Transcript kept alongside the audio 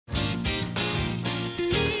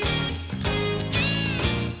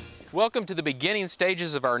Welcome to the beginning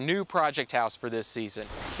stages of our new project house for this season.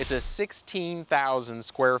 It's a 16,000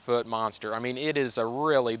 square foot monster. I mean, it is a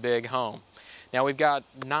really big home. Now we've got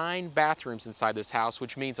 9 bathrooms inside this house,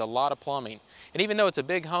 which means a lot of plumbing. And even though it's a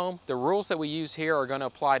big home, the rules that we use here are going to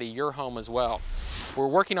apply to your home as well. We're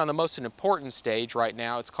working on the most important stage right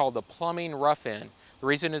now. It's called the plumbing rough-in. The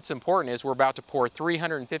reason it's important is we're about to pour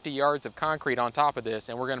 350 yards of concrete on top of this,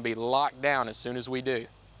 and we're going to be locked down as soon as we do.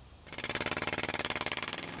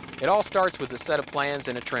 It all starts with a set of plans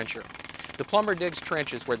and a trencher. The plumber digs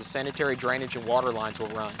trenches where the sanitary drainage and water lines will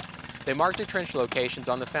run. They mark the trench locations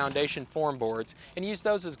on the foundation form boards and use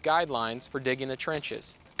those as guidelines for digging the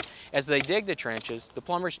trenches. As they dig the trenches, the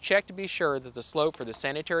plumbers check to be sure that the slope for the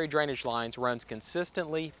sanitary drainage lines runs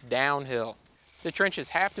consistently downhill. The trenches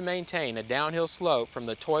have to maintain a downhill slope from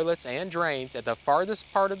the toilets and drains at the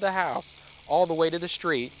farthest part of the house all the way to the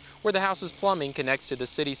street where the house's plumbing connects to the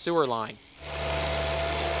city sewer line.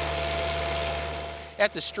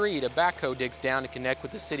 At the street, a backhoe digs down to connect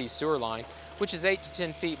with the city's sewer line, which is 8 to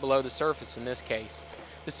 10 feet below the surface in this case.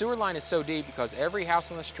 The sewer line is so deep because every house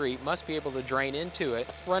on the street must be able to drain into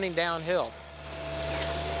it, running downhill.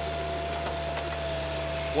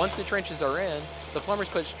 Once the trenches are in, the plumbers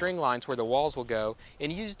put string lines where the walls will go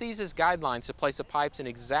and use these as guidelines to place the pipes in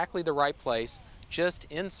exactly the right place, just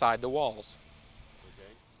inside the walls.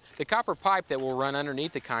 The copper pipe that will run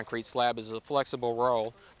underneath the concrete slab is a flexible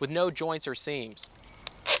roll with no joints or seams.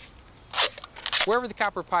 Wherever the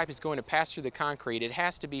copper pipe is going to pass through the concrete, it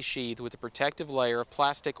has to be sheathed with a protective layer of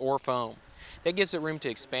plastic or foam. That gives it room to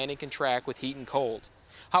expand and contract with heat and cold.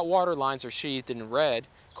 Hot water lines are sheathed in red,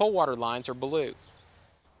 cold water lines are blue.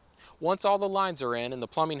 Once all the lines are in and the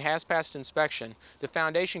plumbing has passed inspection, the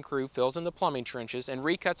foundation crew fills in the plumbing trenches and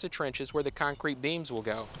recuts the trenches where the concrete beams will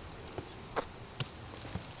go.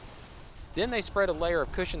 Then they spread a layer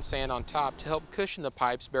of cushion sand on top to help cushion the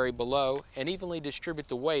pipes buried below and evenly distribute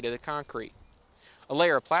the weight of the concrete. A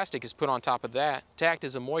layer of plastic is put on top of that to act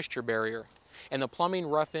as a moisture barrier, and the plumbing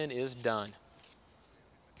rough-in is done.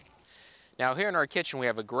 Now here in our kitchen we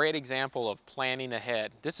have a great example of planning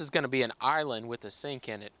ahead. This is going to be an island with a sink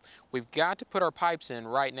in it. We've got to put our pipes in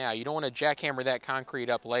right now. You don't want to jackhammer that concrete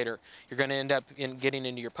up later. You're going to end up getting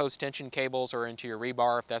into your post-tension cables or into your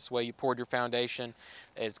rebar if that's the way you poured your foundation.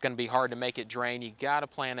 It's going to be hard to make it drain. You got to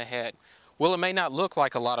plan ahead. Well, it may not look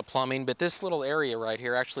like a lot of plumbing, but this little area right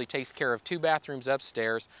here actually takes care of 2 bathrooms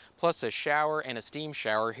upstairs, plus a shower and a steam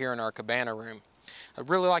shower here in our cabana room. I'd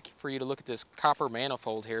really like for you to look at this copper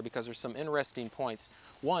manifold here because there's some interesting points.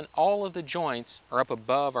 One, all of the joints are up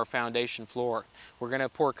above our foundation floor. We're going to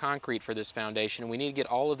pour concrete for this foundation, and we need to get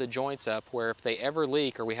all of the joints up where if they ever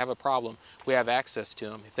leak or we have a problem, we have access to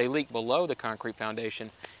them. If they leak below the concrete foundation,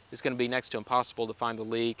 it's going to be next to impossible to find the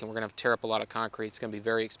leak, and we're going to have to tear up a lot of concrete. It's going to be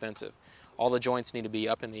very expensive. All the joints need to be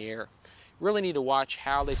up in the air. You really need to watch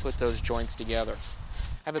how they put those joints together.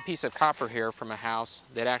 I have a piece of copper here from a house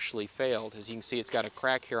that actually failed. As you can see, it's got a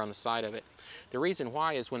crack here on the side of it. The reason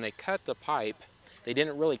why is when they cut the pipe, they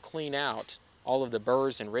didn't really clean out all of the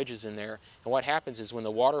burrs and ridges in there. And what happens is when the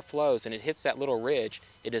water flows and it hits that little ridge,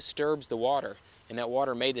 it disturbs the water. And that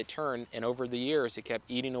water made it turn, and over the years, it kept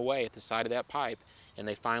eating away at the side of that pipe, and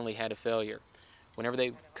they finally had a failure. Whenever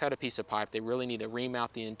they cut a piece of pipe, they really need to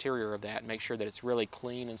remount the interior of that and make sure that it's really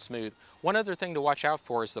clean and smooth. One other thing to watch out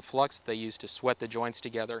for is the flux they use to sweat the joints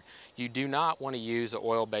together. You do not want to use an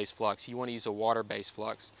oil-based flux. You want to use a water-based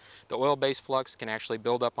flux. The oil-based flux can actually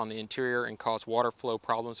build up on the interior and cause water flow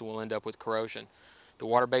problems, and will end up with corrosion. The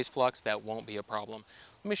water-based flux, that won't be a problem.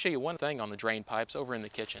 Let me show you one thing on the drain pipes over in the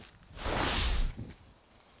kitchen.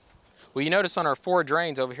 Well, you notice on our 4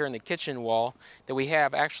 drains over here in the kitchen wall that we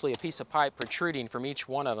have actually a piece of pipe protruding from each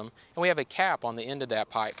one of them, and we have a cap on the end of that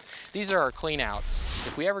pipe. These are our clean outs.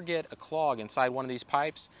 If we ever get a clog inside one of these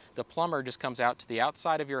pipes, the plumber just comes out to the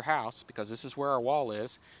outside of your house, because this is where our wall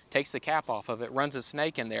is, takes the cap off of it, runs a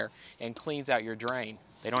snake in there, and cleans out your drain.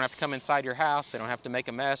 They don't have to come inside your house, they don't have to make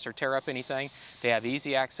a mess or tear up anything. They have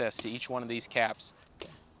easy access to each one of these caps.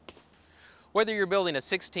 Whether you're building a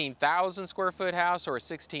 16,000 square foot house or a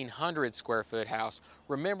 1,600 square foot house,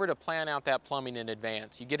 remember to plan out that plumbing in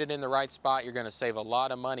advance. You get it in the right spot, you're going to save a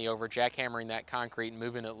lot of money over jackhammering that concrete and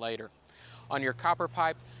moving it later. On your copper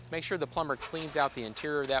pipe, make sure the plumber cleans out the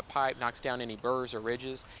interior of that pipe, knocks down any burrs or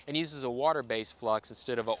ridges, and uses a water-based flux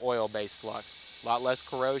instead of an oil-based flux. A lot less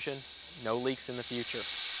corrosion, no leaks in the future.